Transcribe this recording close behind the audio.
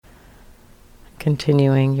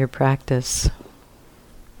continuing your practice.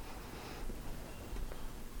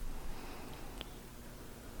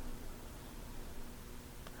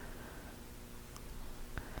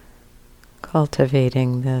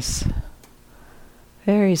 Cultivating this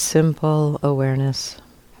very simple awareness.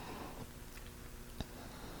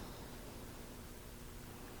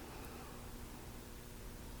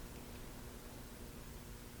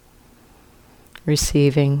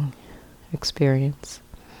 Receiving experience.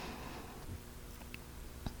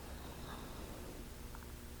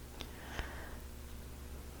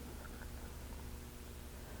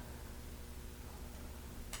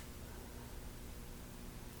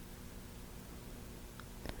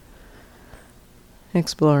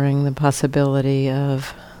 Exploring the possibility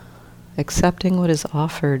of accepting what is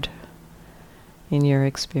offered in your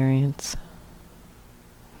experience.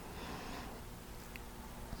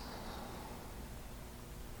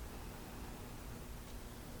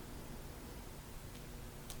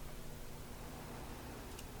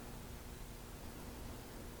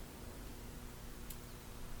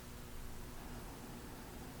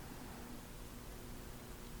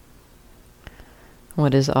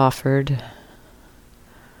 What is offered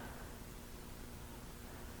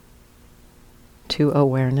to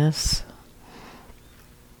awareness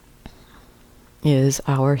is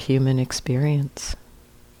our human experience.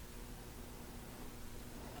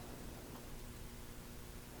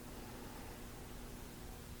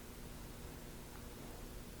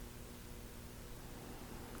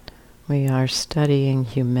 We are studying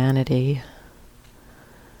humanity,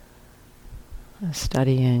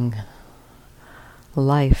 studying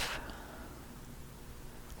life,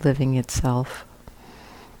 living itself.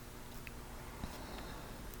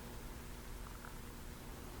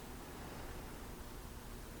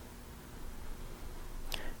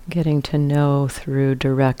 Getting to know through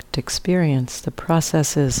direct experience the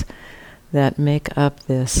processes that make up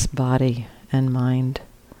this body and mind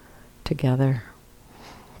together.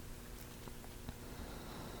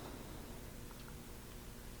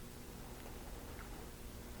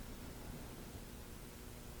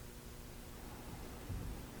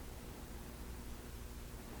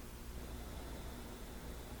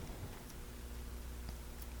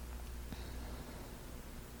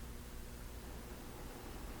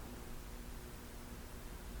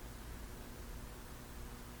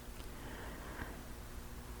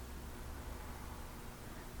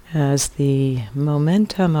 As the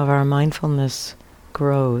momentum of our mindfulness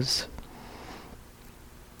grows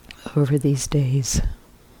over these days,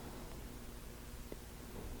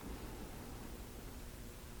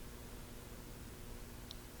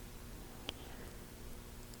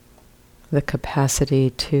 the capacity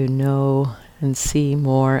to know and see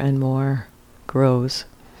more and more grows.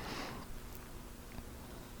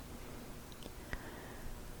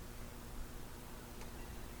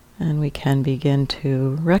 And we can begin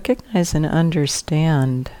to recognize and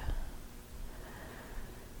understand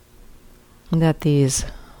that these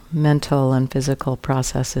mental and physical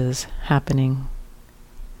processes happening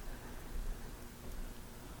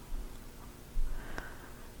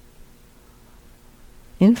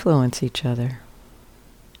influence each other.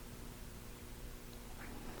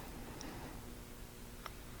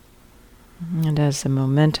 And as the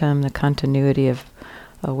momentum, the continuity of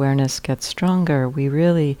awareness gets stronger, we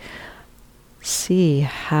really see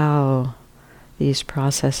how these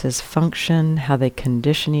processes function, how they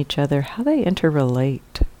condition each other, how they interrelate.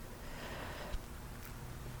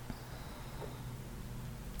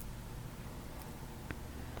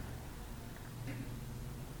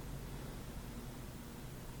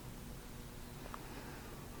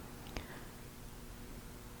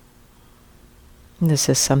 This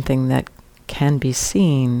is something that can be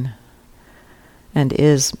seen and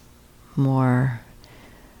is more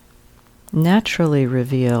naturally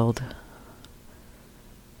revealed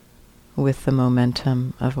with the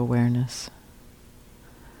momentum of awareness.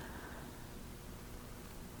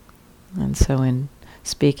 And so in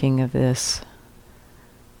speaking of this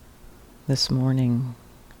morning,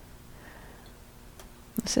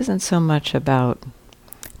 this isn't so much about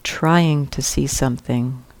trying to see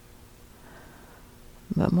something,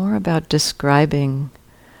 but more about describing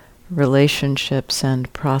relationships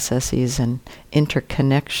and processes and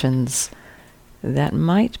interconnections that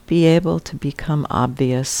might be able to become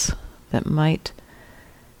obvious, that might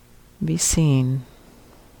be seen.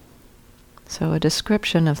 So a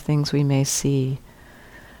description of things we may see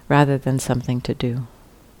rather than something to do.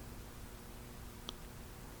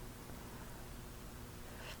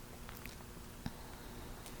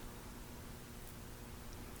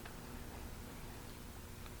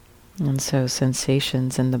 And so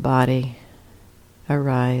sensations in the body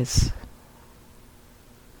arise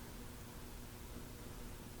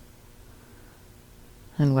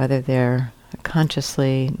And whether they're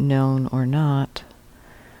consciously known or not,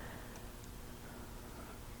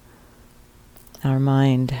 our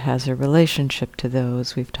mind has a relationship to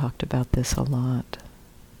those. We've talked about this a lot.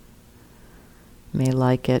 May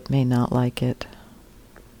like it, may not like it.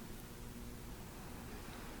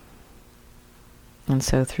 And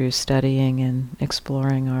so through studying and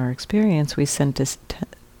exploring our experience, we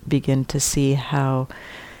begin to see how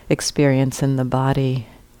experience in the body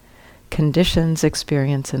conditions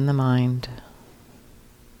experience in the mind.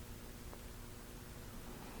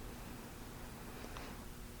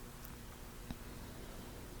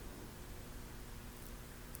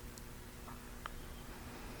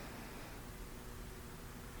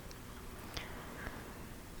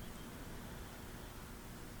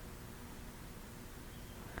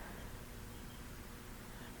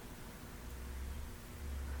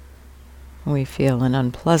 We feel an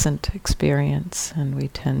unpleasant experience, and we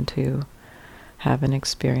tend to have an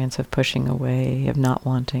experience of pushing away, of not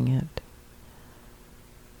wanting it.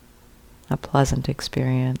 A pleasant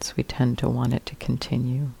experience, we tend to want it to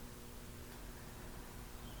continue.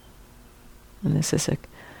 And this is a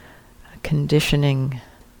conditioning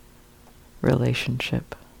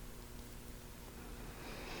relationship.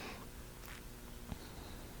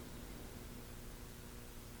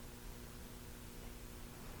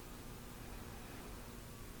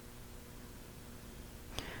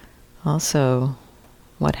 Also,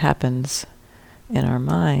 what happens in our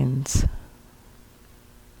minds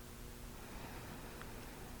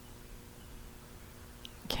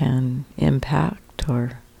can impact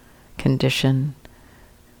or condition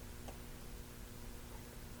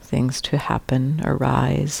things to happen,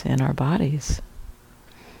 arise in our bodies.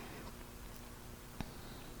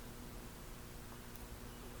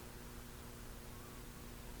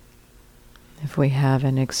 If we have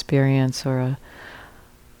an experience or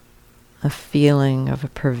a feeling of a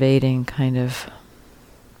pervading kind of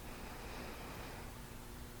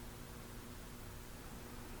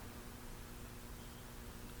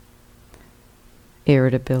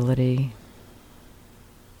irritability,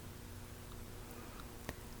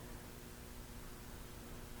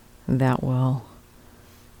 that will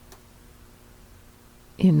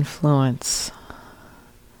influence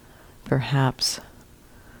perhaps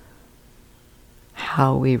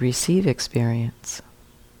how we receive experience.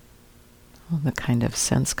 The kind of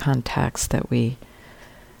sense contacts that we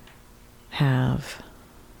have.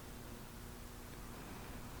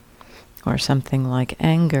 Or something like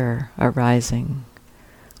anger arising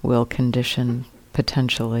will condition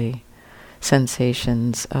potentially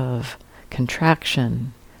sensations of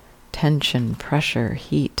contraction, tension, pressure,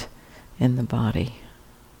 heat in the body.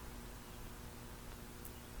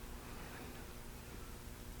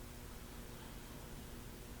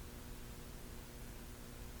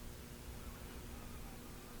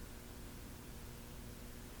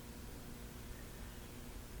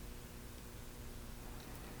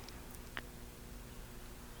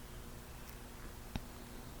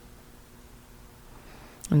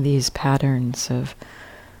 And these patterns of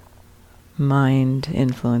mind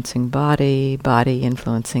influencing body, body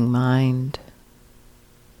influencing mind,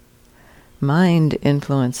 mind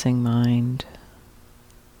influencing mind,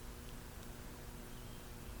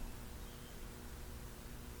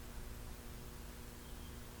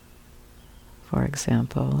 for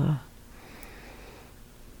example,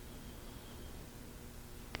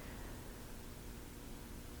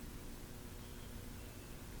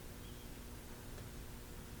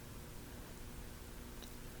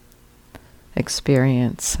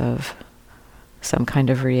 experience of some kind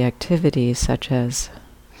of reactivity, such as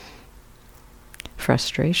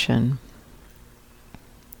frustration,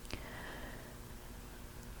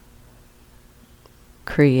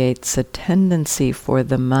 creates a tendency for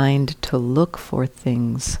the mind to look for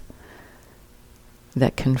things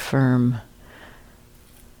that confirm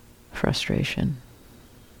frustration.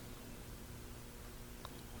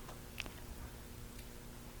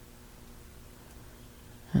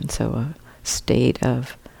 And so a state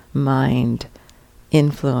of mind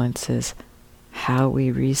influences how we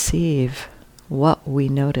receive what we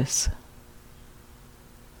notice.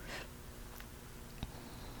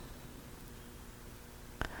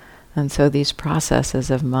 And so these processes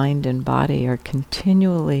of mind and body are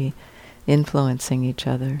continually influencing each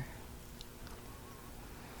other.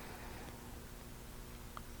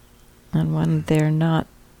 And when they're not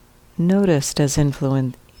noticed as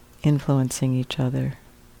influencing each other,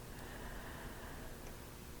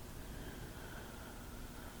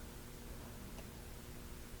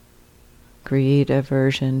 greed,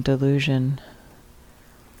 aversion, delusion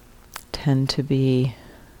tend to be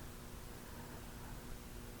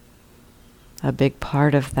a big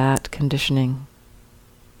part of that conditioning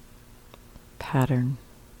pattern.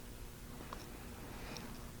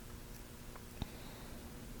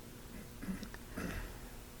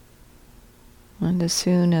 And as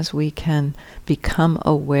soon as we can become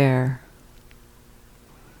aware,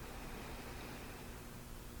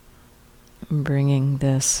 bringing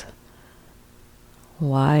this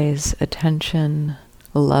wise attention,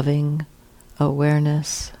 loving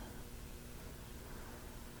awareness,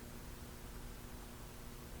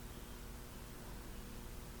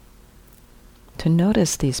 to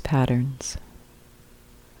notice these patterns,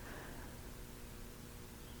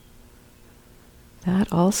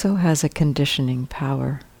 that also has a conditioning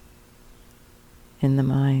power in the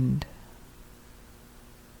mind.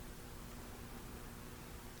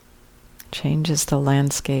 Changes the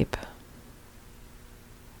landscape.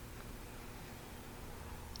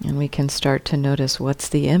 And we can start to notice what's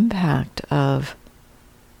the impact of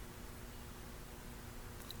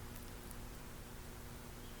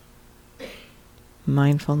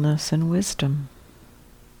mindfulness and wisdom.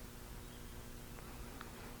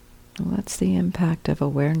 What's the impact of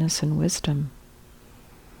awareness and wisdom?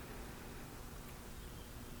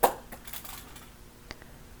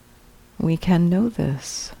 We can know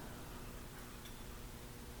this.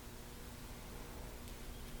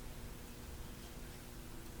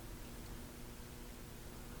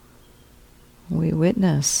 We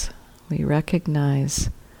witness, we recognize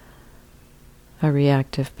a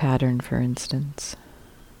reactive pattern, for instance,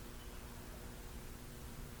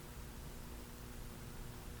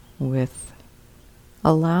 with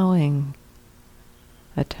allowing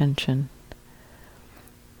attention.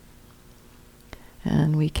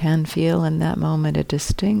 And we can feel in that moment a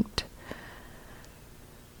distinct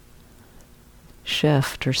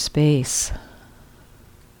shift or space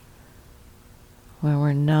where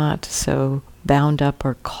we're not so bound up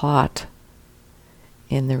or caught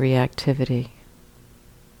in the reactivity.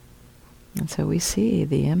 And so we see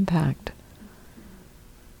the impact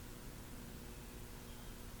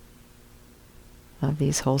of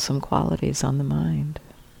these wholesome qualities on the mind.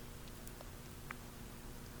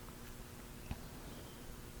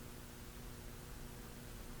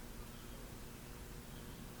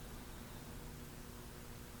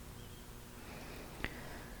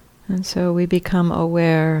 And so we become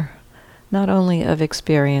aware not only of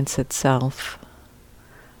experience itself,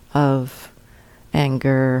 of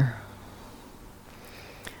anger,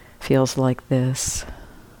 feels like this,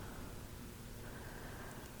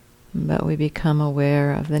 but we become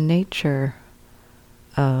aware of the nature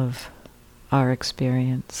of our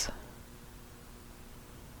experience.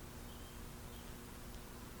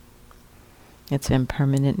 Its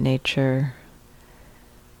impermanent nature,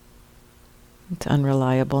 its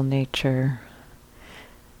unreliable nature,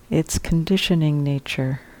 its conditioning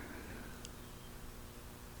nature.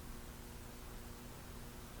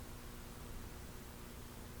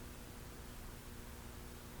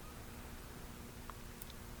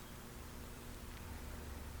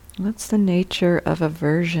 What's the nature of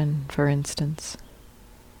aversion, for instance?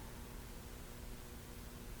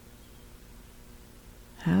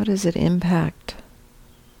 How does it impact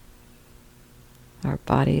our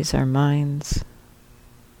bodies, our minds,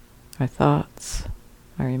 our thoughts,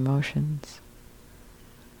 our emotions?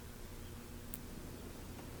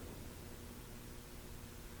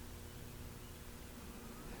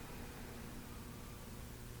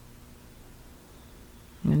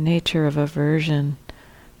 The nature of aversion,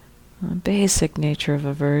 the basic nature of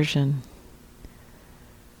aversion,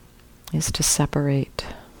 is to separate.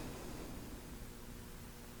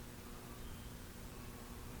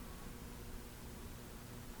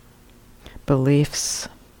 Beliefs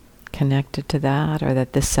connected to that are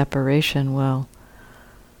that this separation will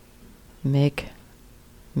make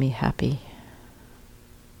me happy.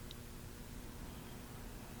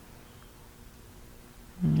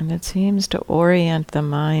 And it seems to orient the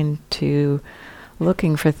mind to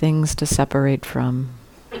looking for things to separate from.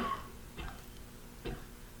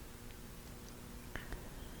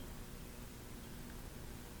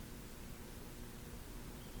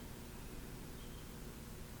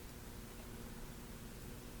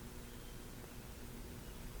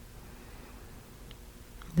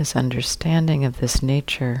 This understanding of this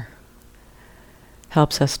nature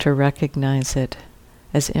helps us to recognize it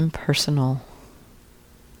as impersonal.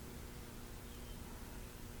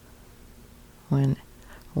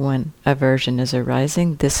 When aversion is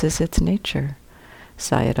arising, this is its nature.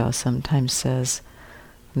 Sayadaw sometimes says,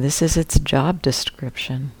 this is its job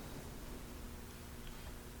description.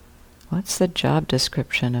 What's the job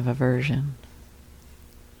description of aversion?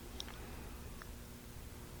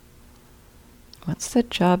 What's the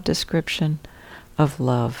job description of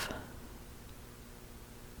love?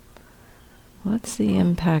 What's the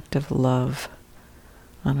impact of love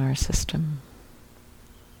on our system?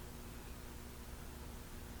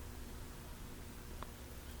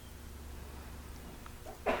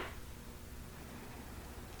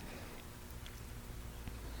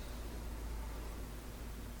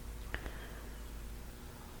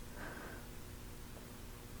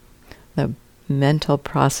 The mental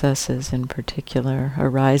processes in particular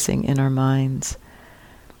arising in our minds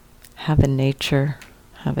have a nature,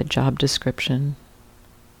 have a job description.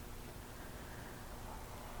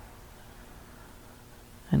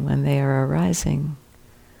 And when they are arising,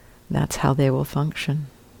 that's how they will function.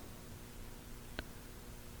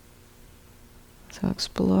 So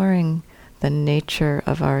exploring the nature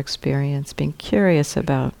of our experience, being curious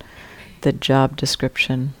about the job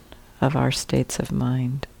description of our states of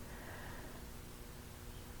mind,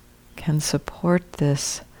 can support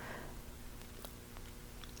this,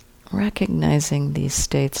 recognizing these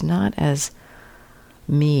states not as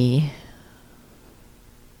me,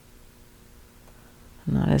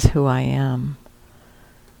 not as who I am,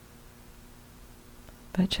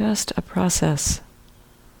 but just a process,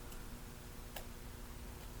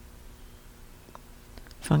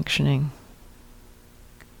 functioning,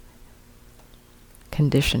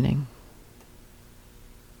 conditioning,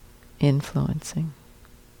 influencing.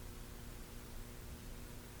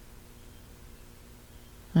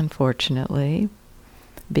 Unfortunately,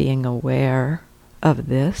 being aware of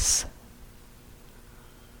this,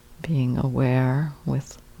 being aware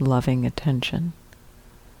with loving attention,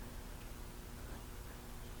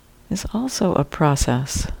 is also a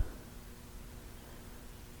process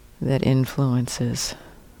that influences,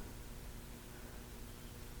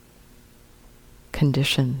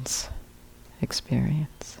 conditions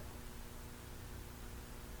experience.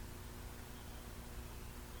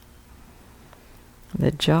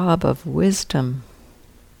 The job of wisdom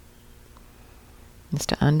is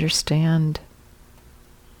to understand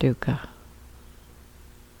dukkha.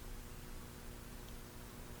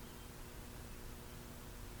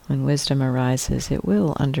 When wisdom arises, it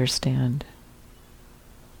will understand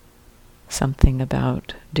something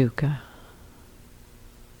about dukkha.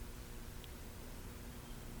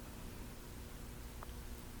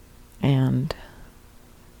 And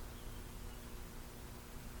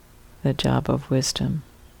the job of wisdom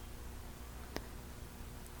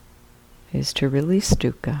is to release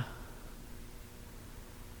dukkha.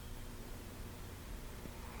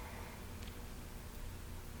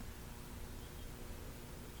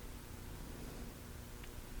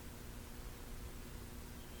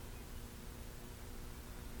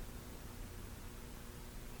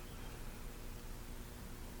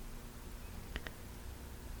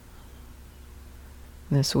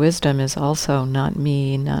 This wisdom is also not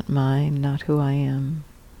me, not mine, not who I am.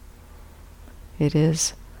 It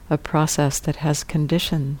is a process that has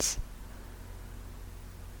conditions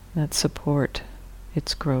that support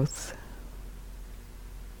its growth.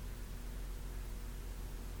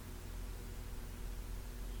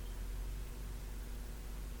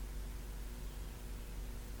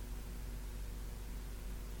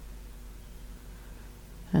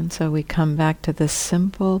 And so we come back to this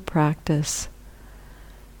simple practice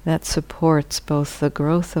that supports both the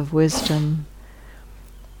growth of wisdom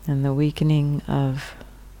and the weakening of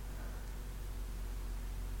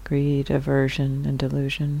greed, aversion, and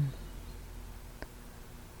delusion.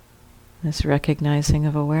 This recognizing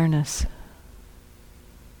of awareness.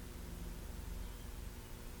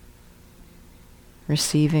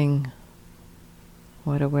 Receiving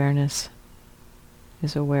what awareness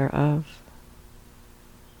is aware of.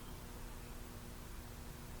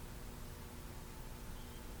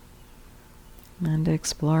 And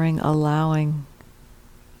exploring, allowing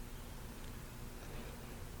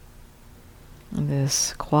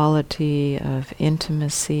this quality of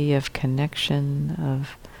intimacy, of connection,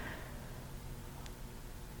 of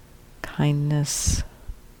kindness,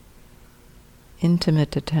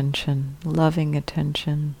 intimate attention, loving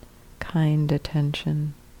attention, kind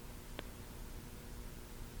attention,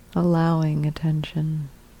 allowing attention,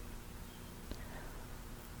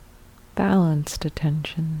 balanced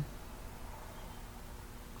attention.